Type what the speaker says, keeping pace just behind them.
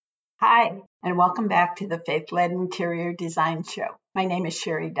Hi, and welcome back to the Faith-Led Interior Design Show. My name is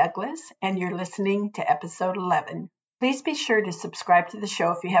Sherry Douglas, and you're listening to episode 11. Please be sure to subscribe to the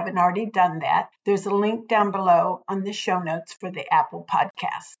show if you haven't already done that. There's a link down below on the show notes for the Apple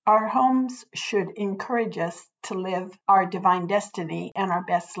Podcast. Our homes should encourage us to live our divine destiny and our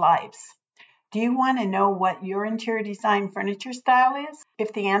best lives. Do you want to know what your interior design furniture style is?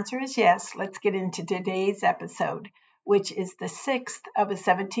 If the answer is yes, let's get into today's episode, which is the 6th of a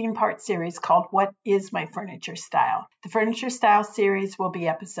 17-part series called What is My Furniture Style? The Furniture Style series will be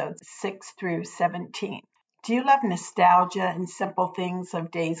episodes 6 through 17. Do you love nostalgia and simple things of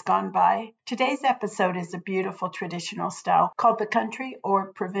days gone by? Today's episode is a beautiful traditional style called the country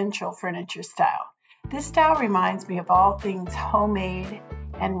or provincial furniture style. This style reminds me of all things homemade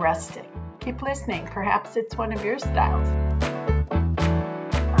and rustic. Keep listening, perhaps it's one of your styles.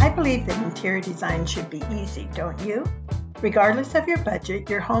 I believe that interior design should be easy, don't you? Regardless of your budget,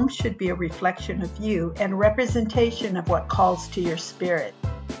 your home should be a reflection of you and a representation of what calls to your spirit.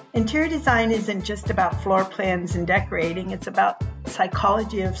 Interior design isn't just about floor plans and decorating, it's about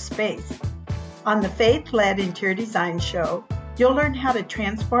psychology of space. On the Faith-Led Interior Design Show, you'll learn how to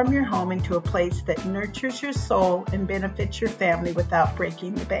transform your home into a place that nurtures your soul and benefits your family without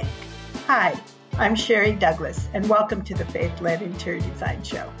breaking the bank. Hi, I'm Sherry Douglas, and welcome to the Faith-Led Interior Design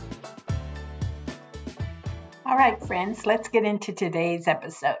Show. All right, friends, let's get into today's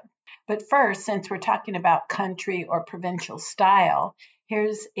episode. But first, since we're talking about country or provincial style,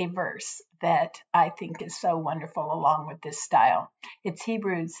 here's a verse that I think is so wonderful along with this style. It's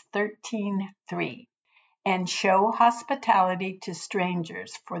Hebrews 13:3. And show hospitality to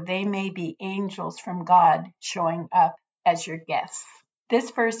strangers, for they may be angels from God showing up as your guests.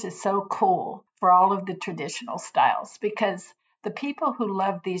 This verse is so cool for all of the traditional styles because the people who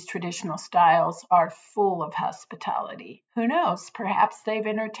love these traditional styles are full of hospitality. Who knows? Perhaps they've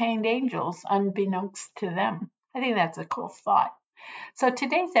entertained angels unbeknownst to them. I think that's a cool thought. So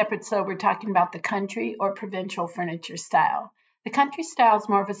today's episode, we're talking about the country or provincial furniture style. The country style is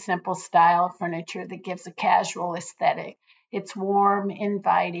more of a simple style of furniture that gives a casual aesthetic. It's warm,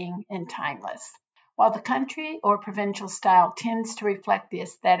 inviting, and timeless. While the country or provincial style tends to reflect the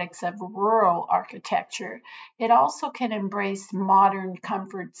aesthetics of rural architecture, it also can embrace modern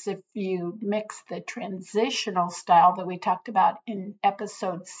comforts if you mix the transitional style that we talked about in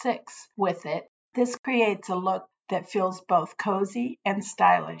episode 6 with it. This creates a look that feels both cozy and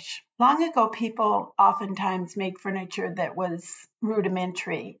stylish. Long ago, people oftentimes made furniture that was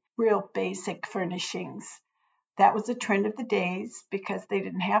rudimentary, real basic furnishings. That was a trend of the days because they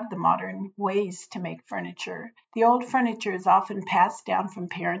didn't have the modern ways to make furniture. The old furniture is often passed down from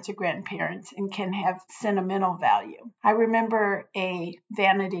parents or grandparents and can have sentimental value. I remember a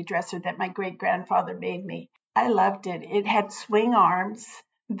vanity dresser that my great-grandfather made me. I loved it. It had swing arms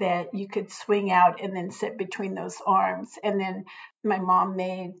that you could swing out and then sit between those arms. And then my mom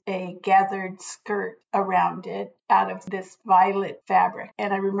made a gathered skirt around it out of this violet fabric.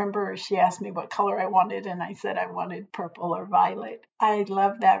 And I remember she asked me what color I wanted, and I said I wanted purple or violet. I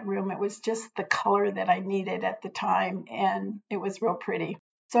loved that room. It was just the color that I needed at the time, and it was real pretty.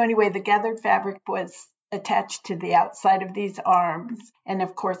 So anyway, the gathered fabric was attached to the outside of these arms. And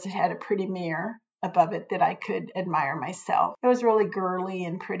of course, it had a pretty mirror above it that I could admire myself. It was really girly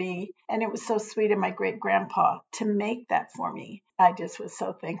and pretty, and it was so sweet of my great-grandpa to make that for me. I just was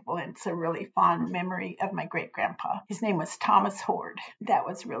so thankful, and it's a really fond memory of my great-grandpa. His name was Thomas Hord. That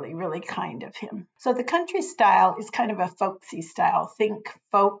was really, really kind of him. So the country style is kind of a folksy style. Think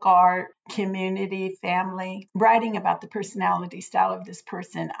folk art, community, family. Writing about the personality style of this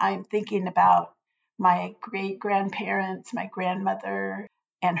person, I'm thinking about my great-grandparents, my grandmother,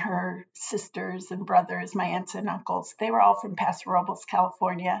 and her sisters and brothers, my aunts and uncles. They were all from Paso Robles,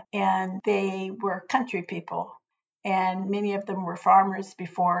 California, and they were country people. And many of them were farmers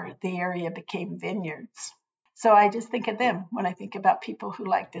before the area became vineyards. So I just think of them when I think about people who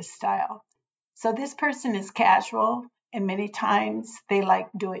like this style. So this person is casual, and many times they like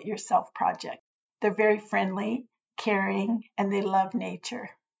do-it-yourself projects. They're very friendly, caring, and they love nature.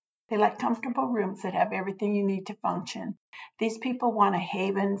 They like comfortable rooms that have everything you need to function. These people want a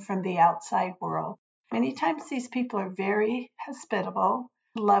haven from the outside world. Many times these people are very hospitable,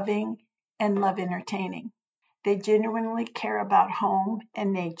 loving, and love entertaining. They genuinely care about home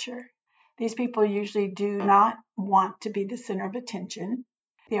and nature. These people usually do not want to be the center of attention.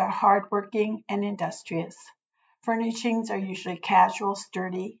 They are hardworking and industrious. Furnishings are usually casual,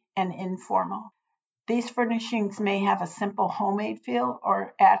 sturdy, and informal. These furnishings may have a simple homemade feel,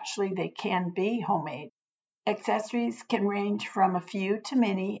 or actually they can be homemade. Accessories can range from a few to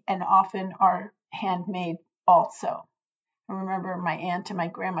many and often are handmade also. I remember my aunt and my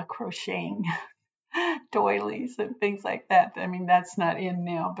grandma crocheting doilies and things like that. I mean, that's not in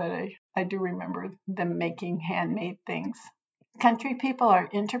now, but I do remember them making handmade things. Country people are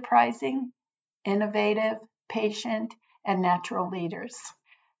enterprising, innovative, patient, and natural leaders.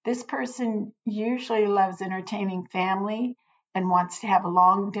 This person usually loves entertaining family and wants to have a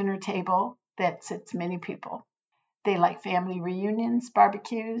long dinner table that sits many people. They like family reunions,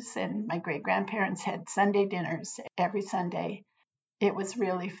 barbecues, and my great grandparents had Sunday dinners every Sunday. It was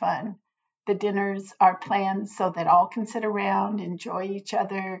really fun. The dinners are planned so that all can sit around, enjoy each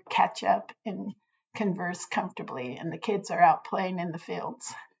other, catch up, and converse comfortably. And the kids are out playing in the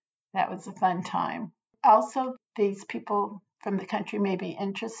fields. That was a fun time. Also, these people from the country may be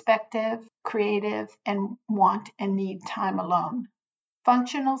introspective, creative, and want and need time alone.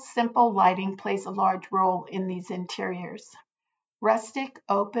 Functional, simple lighting plays a large role in these interiors. Rustic,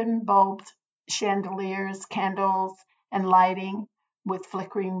 open bulbed chandeliers, candles, and lighting with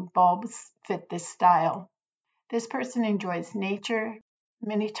flickering bulbs fit this style. This person enjoys nature.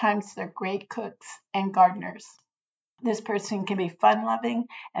 Many times they're great cooks and gardeners. This person can be fun loving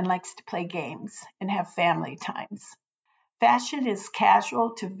and likes to play games and have family times. Fashion is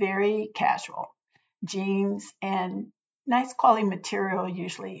casual to very casual. Jeans and nice quality material,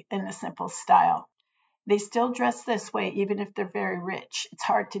 usually in a simple style. They still dress this way even if they're very rich. It's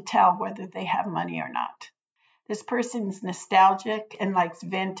hard to tell whether they have money or not. This person's nostalgic and likes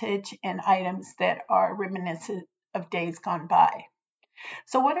vintage and items that are reminiscent of days gone by.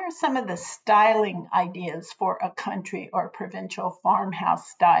 So, what are some of the styling ideas for a country or provincial farmhouse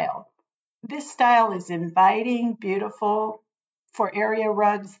style? This style is inviting, beautiful. For area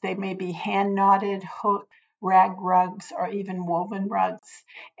rugs, they may be hand knotted, hook, rag rugs, or even woven rugs,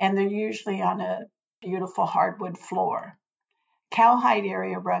 and they're usually on a beautiful hardwood floor. Cowhide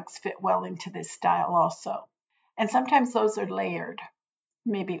area rugs fit well into this style also. And sometimes those are layered,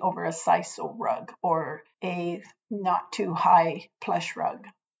 maybe over a sisal rug or a not too high plush rug.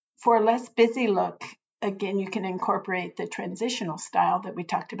 For a less busy look, again, you can incorporate the transitional style that we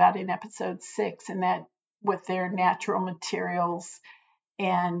talked about in episode 6, and that with their natural materials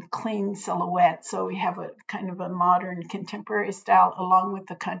and clean silhouette. So we have a kind of a modern contemporary style along with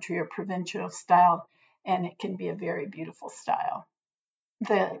the country or provincial style, and it can be a very beautiful style.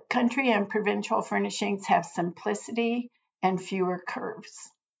 The country and provincial furnishings have simplicity and fewer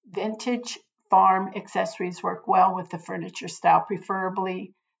curves. Vintage farm accessories work well with the furniture style,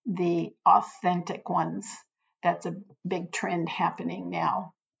 preferably the authentic ones. That's a big trend happening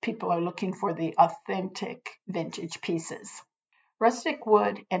now. People are looking for the authentic vintage pieces. Rustic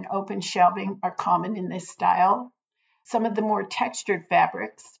wood and open shelving are common in this style. Some of the more textured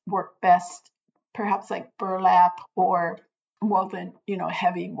fabrics work best, perhaps like burlap or woven,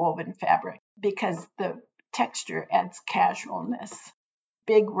 heavy woven fabric, because the texture adds casualness.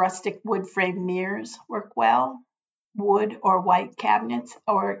 Big rustic wood frame mirrors work well. Wood or white cabinets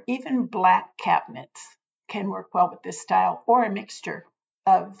or even black cabinets can work well with this style, or a mixture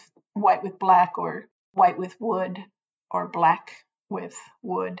of white with black or white with wood or black with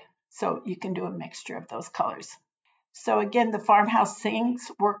wood. So you can do a mixture of those colors. So again, the farmhouse sinks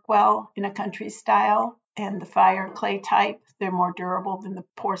work well in a country style, and the fire clay type, they're more durable than the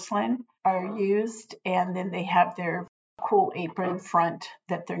porcelain, are used, and then they have their cool apron front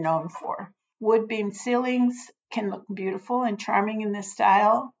that they're known for. Wood beam ceilings can look beautiful and charming in this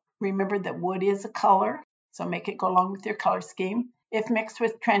style. Remember that wood is a color, so make it go along with your color scheme. If mixed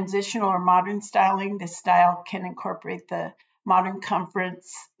with transitional or modern styling, this style can incorporate the modern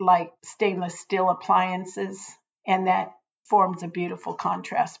comforts like stainless steel appliances, and that forms a beautiful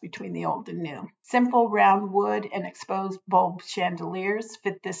contrast between the old and new. Simple round wood and exposed bulb chandeliers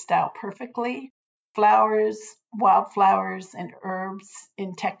fit this style perfectly. Flowers, wildflowers, and herbs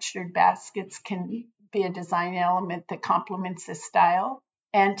in textured baskets can be a design element that complements this style.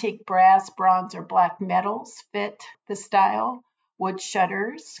 Antique brass, bronze, or black metals fit the style. Wood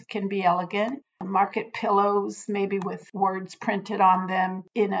shutters can be elegant. Market pillows, maybe with words printed on them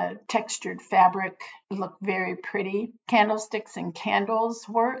in a textured fabric, look very pretty. Candlesticks and candles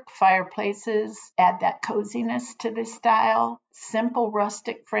work. Fireplaces add that coziness to this style. Simple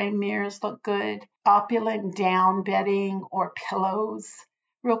rustic frame mirrors look good. Opulent down bedding or pillows,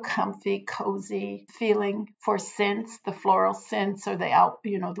 real comfy, cozy feeling. For scents, the floral scents or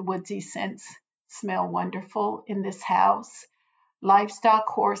the woodsy scents smell wonderful in this house. Livestock,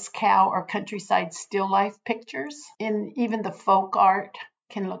 horse, cow, or countryside still life pictures. In even the folk art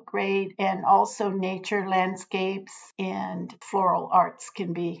can look great, and also nature landscapes and floral arts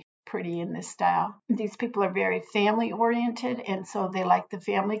can be pretty in this style. These people are very family oriented, and so they like the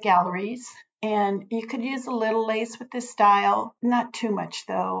family galleries. And you could use a little lace with this style, not too much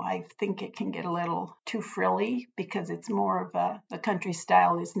though. I think it can get a little too frilly because it's more of the country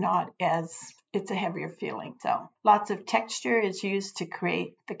style is not as, it's a heavier feeling. So lots of texture is used to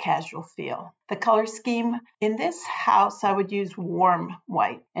create the casual feel. The color scheme in this house, I would use warm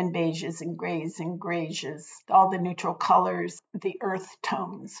white and beiges and grays and grays. All the neutral colors, the earth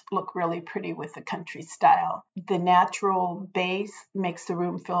tones look really pretty with the country style. The natural base makes the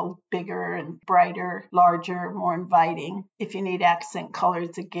room feel bigger and brighter, larger, more inviting. If you need accent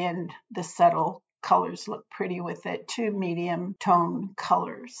colors, again, the subtle colors look pretty with it. 2 medium tone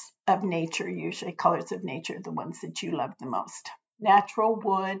colors of nature, usually colors of nature, the ones that you love the most. Natural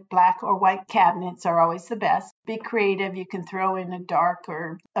wood, black or white cabinets are always the best. Be creative. You can throw in a dark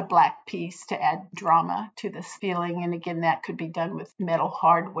or a black piece to add drama to this feeling. And again, that could be done with metal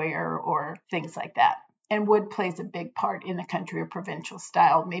hardware or things like that. And wood plays a big part in the country or provincial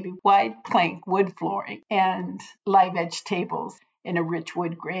style, maybe wide plank wood flooring and live edge tables in a rich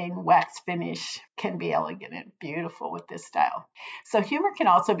wood grain. Wax finish can be elegant and beautiful with this style. So humor can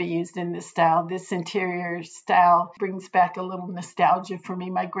also be used in this style. This interior style brings back a little nostalgia for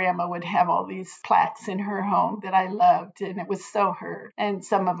me. My grandma would have all these plaques in her home that I loved, and it was so her. And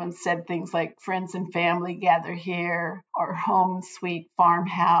some of them said things like friends and family gather here, or home sweet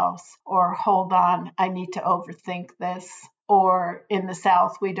farmhouse, or hold on, I need to overthink this. Or in the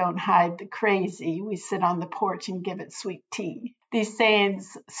South, we don't hide the crazy. We sit on the porch and give it sweet tea. These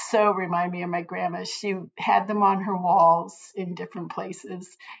sayings so remind me of my grandma. She had them on her walls in different places,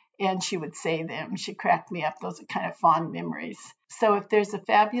 and she would say them. She cracked me up. Those are kind of fond memories. So if there's a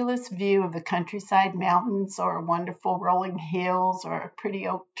fabulous view of the countryside, mountains, or wonderful rolling hills, or a pretty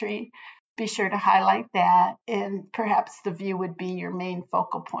oak tree, be sure to highlight that, and perhaps the view would be your main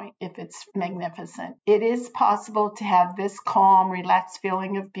focal point if it's magnificent. It is possible to have this calm, relaxed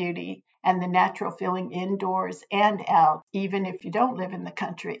feeling of beauty and the natural feeling indoors and out, even if you don't live in the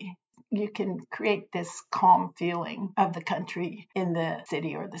country. You can create this calm feeling of the country in the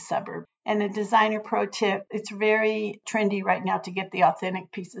city or the suburb. And a designer pro tip, it's very trendy right now to get the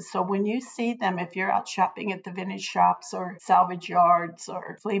authentic pieces. So when you see them, if you're out shopping at the vintage shops or salvage yards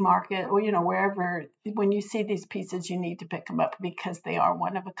or flea market or, wherever, when you see these pieces, you need to pick them up because they are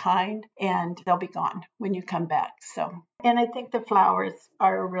one of a kind and they'll be gone when you come back. And I think the flowers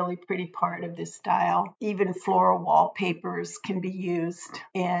are a really pretty part of this style. Even floral wallpapers can be used,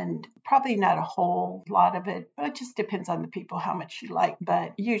 and probably not a whole lot of it. It just depends on the people how much you like,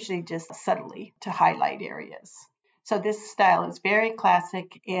 but usually just subtly to highlight areas. So this style is very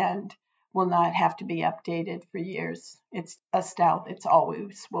classic and will not have to be updated for years. It's a style that's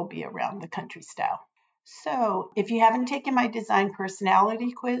always will be around, the country style. So if you haven't taken my design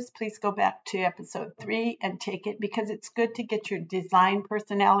personality quiz, please go back to episode 3 and take it, because it's good to get your design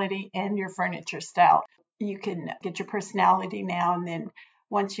personality and your furniture style. You can get your personality now, and then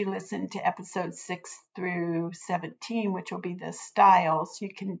once you listen to episodes 6 through 17, which will be the styles,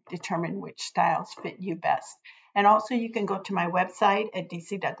 you can determine which styles fit you best. And also you can go to my website at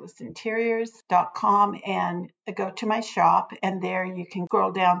dcdouglasinteriors.com and go to my shop, and there you can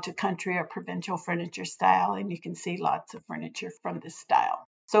scroll down to country or provincial furniture style, and you can see lots of furniture from this style.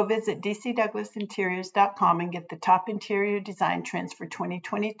 So visit dcdouglasinteriors.com and get the top interior design trends for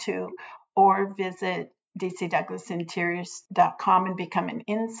 2022, or visit dcdouglasinteriors.com and become an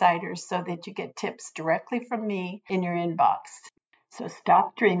insider so that you get tips directly from me in your inbox. So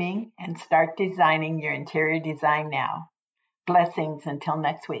stop dreaming and start designing your interior design now. Blessings until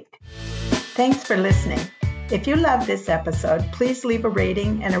next week. Thanks for listening. If you love this episode, please leave a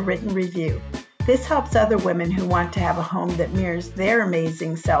rating and a written review. This helps other women who want to have a home that mirrors their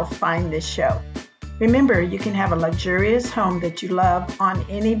amazing self find this show. Remember, you can have a luxurious home that you love on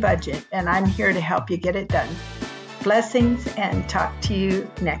any budget, and I'm here to help you get it done. Blessings, and talk to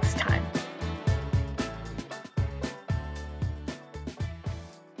you next time.